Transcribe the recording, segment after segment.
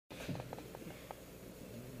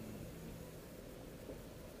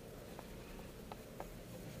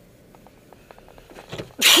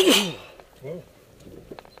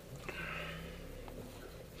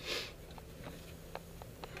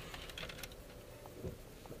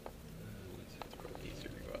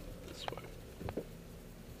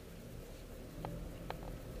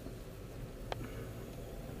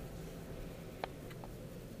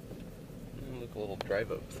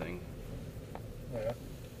drive-up thing. Yeah.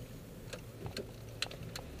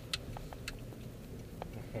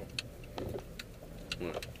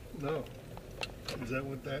 What? No. Is that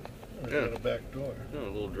what that? Or is Yeah. that a back door? No, a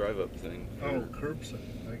little drive-up thing. Oh, curbside.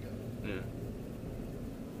 I got it. Yeah.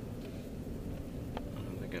 I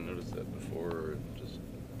don't think I noticed that before, or just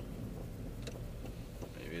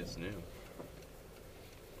maybe it's new.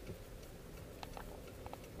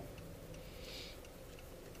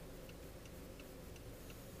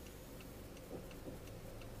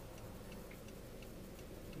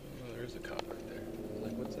 Oh, there's a cop right there. I was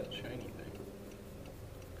like, what's that shiny thing?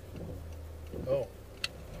 Oh,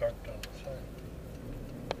 parked on the side.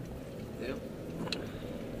 Yep.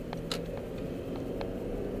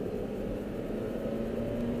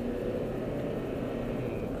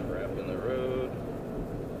 Crap in the road.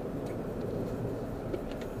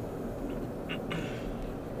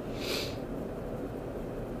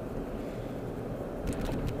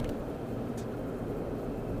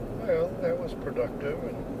 Well, that was productive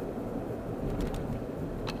and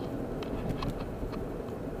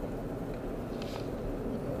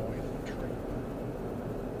always a treat.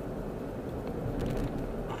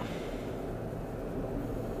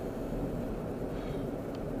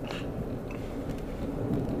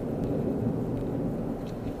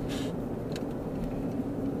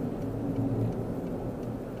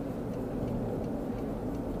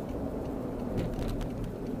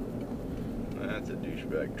 That's a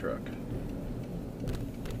douchebag truck.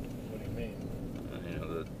 What do you mean? You know,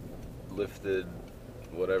 the lifted,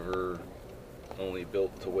 whatever, only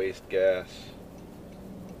built to waste gas.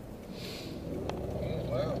 Oh,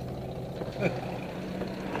 wow.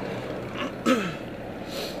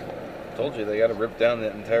 Told you they got to rip down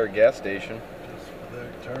that entire gas station. Just for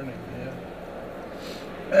their turning,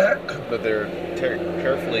 But they're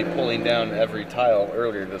carefully pulling down every tile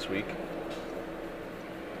earlier this week.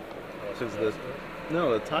 Because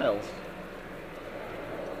the tiles.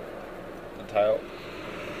 The tile.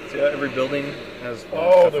 See how every building has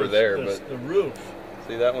Oh, for there, there's but the roof.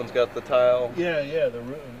 see that one's got the tile. Yeah, the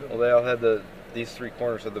roof. Well, they all had these three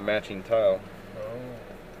corners had the matching tile, Oh,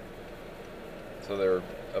 so they're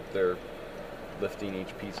up there lifting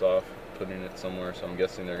each piece off, putting it somewhere. So I'm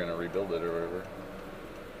guessing they're gonna rebuild it or whatever.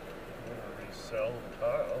 I'm gonna resell the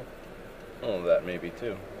tile. Oh, that maybe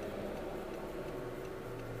too.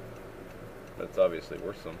 That's obviously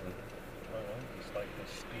worth something. It's like the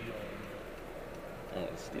steel. Oh,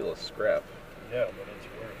 the steel is scrap. Yeah, but it's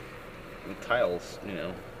worth. And tiles, you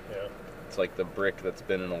know, Yeah. it's like the brick that's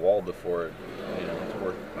been in a wall before it. You know, it's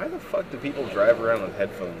worth. Why the fuck do people drive around with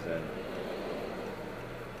headphones in?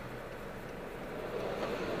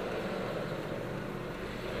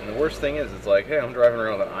 And the worst thing is, it's like, hey, I'm driving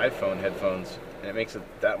around with an iPhone headphones, and it makes it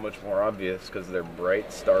that much more obvious because they're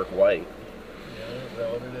bright, stark white. Yeah, is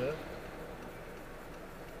that what it is?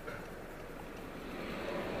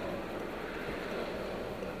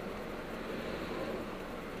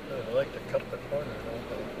 They like to cut the corner, don't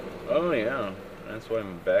they? Oh yeah, that's why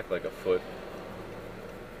I'm back like a foot.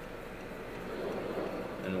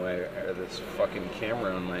 And why I have this fucking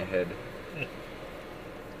camera on my head.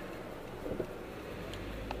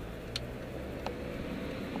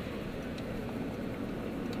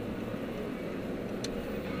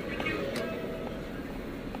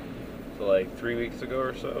 So like 3 weeks ago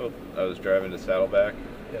or so, I was driving to Saddleback,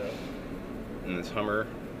 Yeah. and this Hummer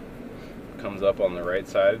comes up on the right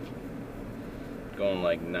side, going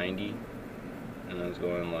like 90, and I was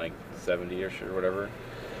going like 70-ish or whatever.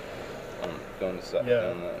 Going to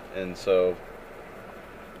Yeah. and so,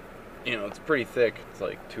 you know, it's pretty thick. It's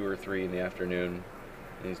like 2 or 3 in the afternoon,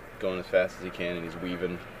 and he's going as fast as he can, and he's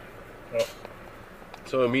weaving. Oh.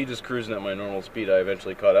 So me just cruising at my normal speed, I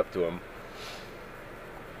eventually caught up to him,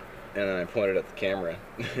 and then I pointed at the camera,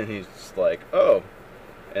 and he's just like, oh.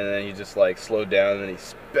 And then he just like slowed down, and then he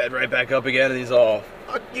sped right back up again, and he's all,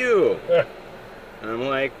 fuck you. And I'm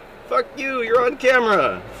like, fuck you, you're on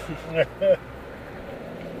camera.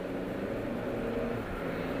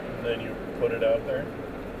 Then you put it out there?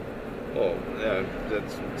 Well, yeah,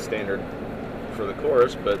 that's standard for the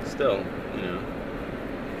course, but still, you know.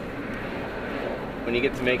 When you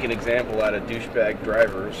get to make an example out of douchebag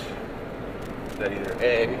drivers that either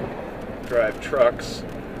A, drive trucks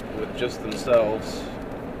with just themselves,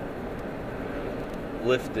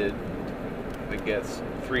 lifted, that gets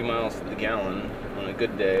 3 miles to the gallon on a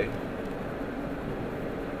good day,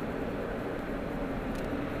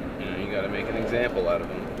 you know, you gotta make an example out of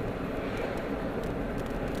them.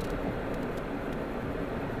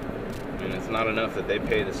 I mean, it's not enough that they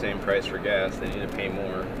pay the same price for gas, they need to pay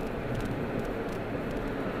more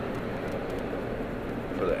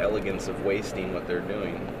for the elegance of wasting what they're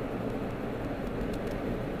doing.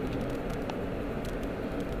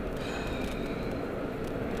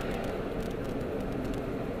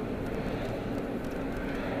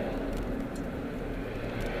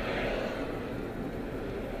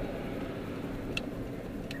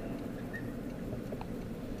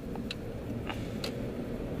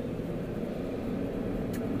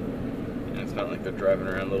 It's not like they're driving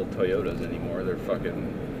around little Toyotas anymore. They're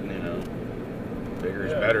fucking, you know, bigger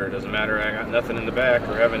is better. It doesn't matter I got nothing in the back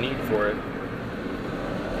or have a need for it.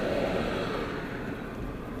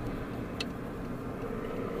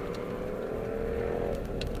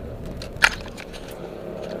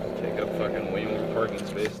 Take up fucking way more parking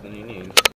space than you need.